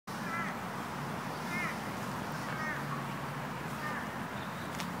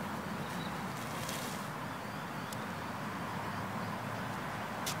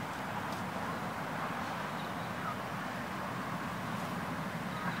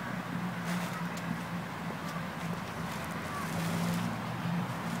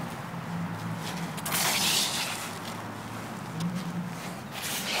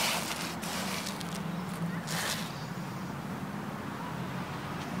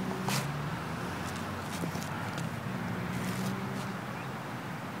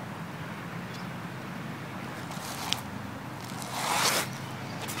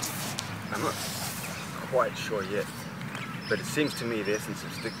quite sure yet, but it seems to me the essence of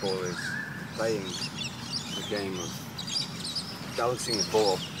stickball is playing the game of balancing the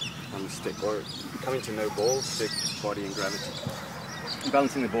ball on the stick, or coming to know ball, stick, body and gravity.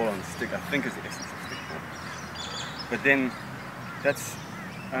 Balancing the ball on the stick, I think, is the essence of stickball. But then that's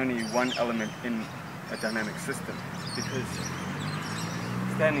only one element in a dynamic system, because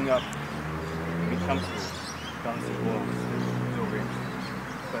standing up, being comfortable, balancing the ball on the stick is all very interesting.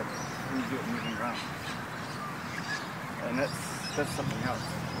 But when you do it moving around, and that's something else.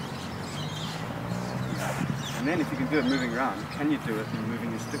 And then if you can do it moving around, can you do it in moving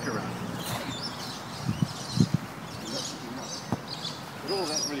your stick around? And that's something else. But all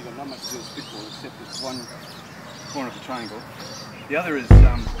that really got not much to do with stickball, except it's one corner of the triangle. The other is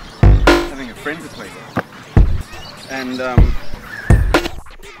having a friend to play with. And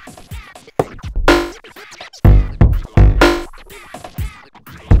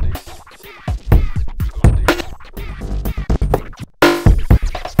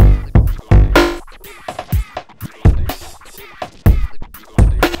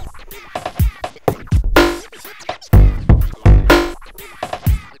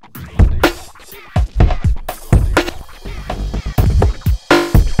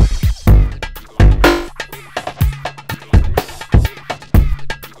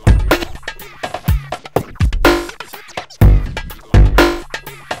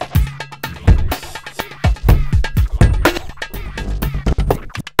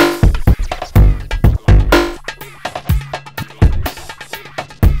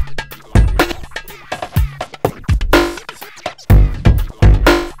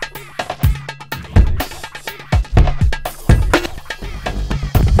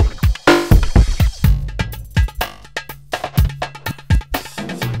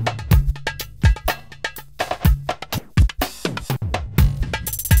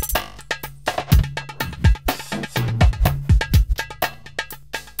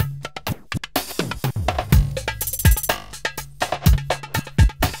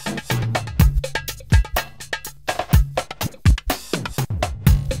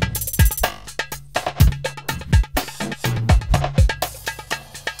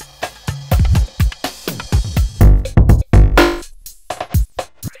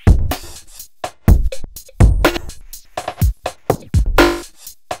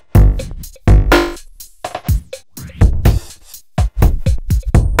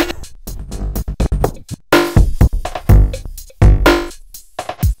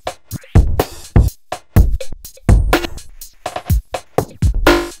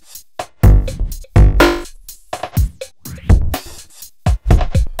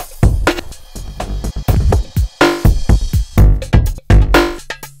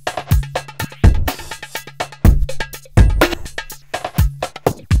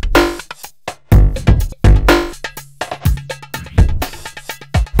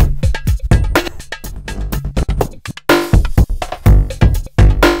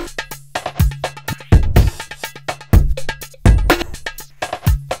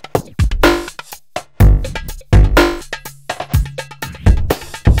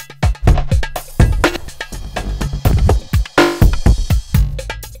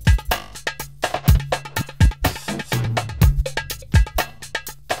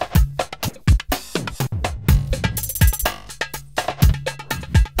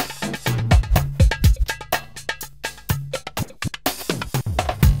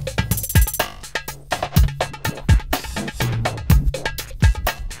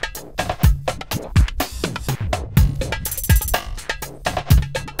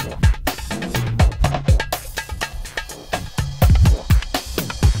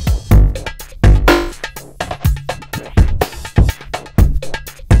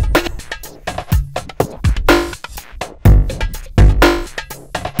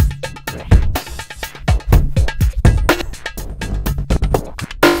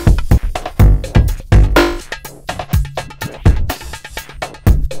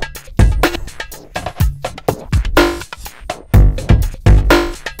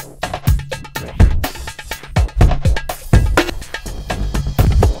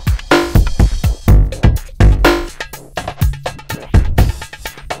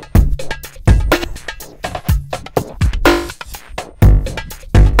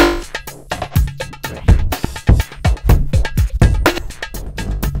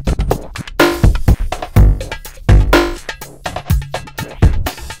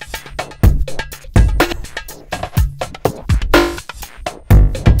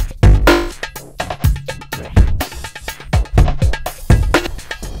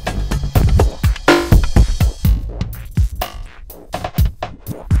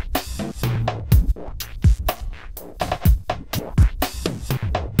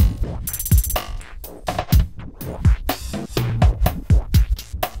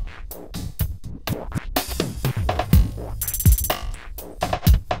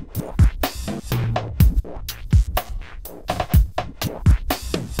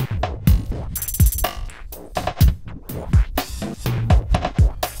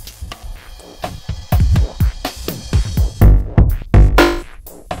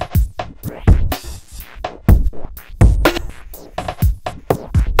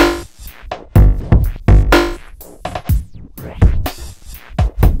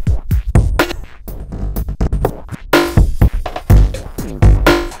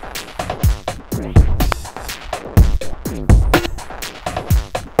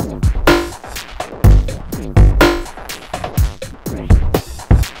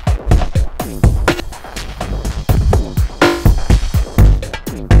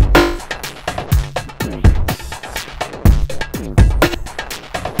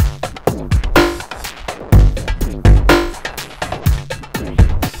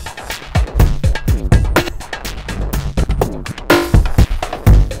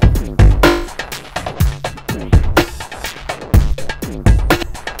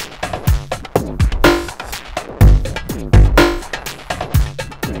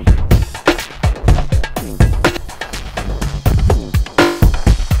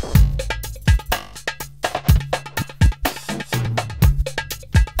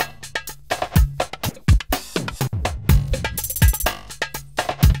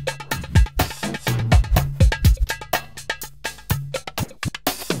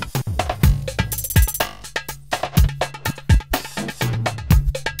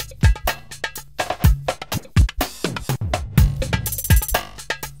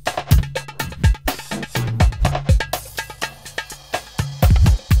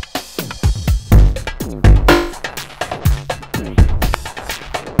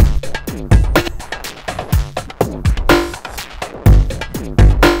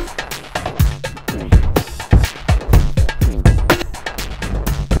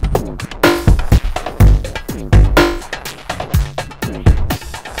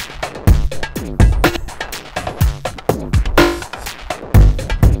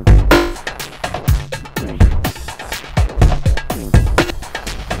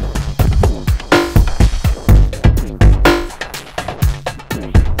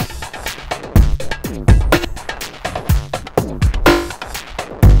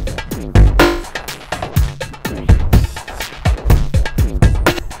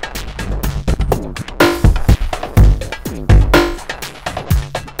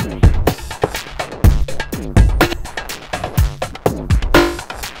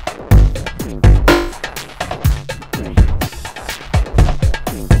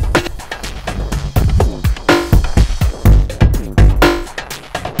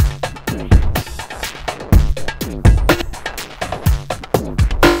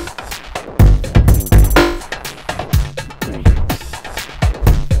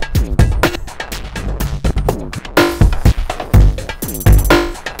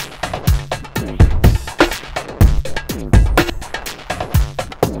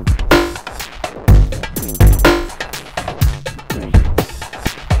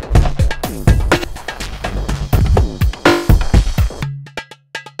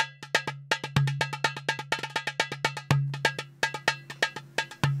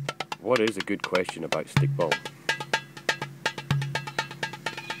What is a good question about stickball?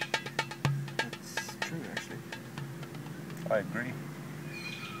 That's true, actually. I agree.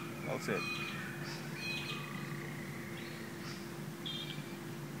 Well said.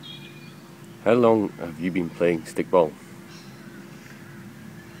 How long have you been playing stickball?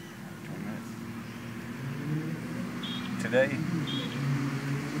 20 minutes. Today,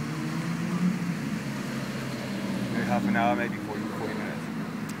 maybe half an hour, maybe 40 minutes.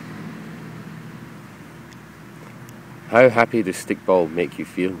 How happy does stickball make you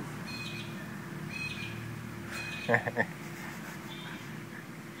feel? Quite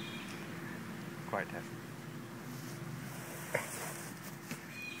happy.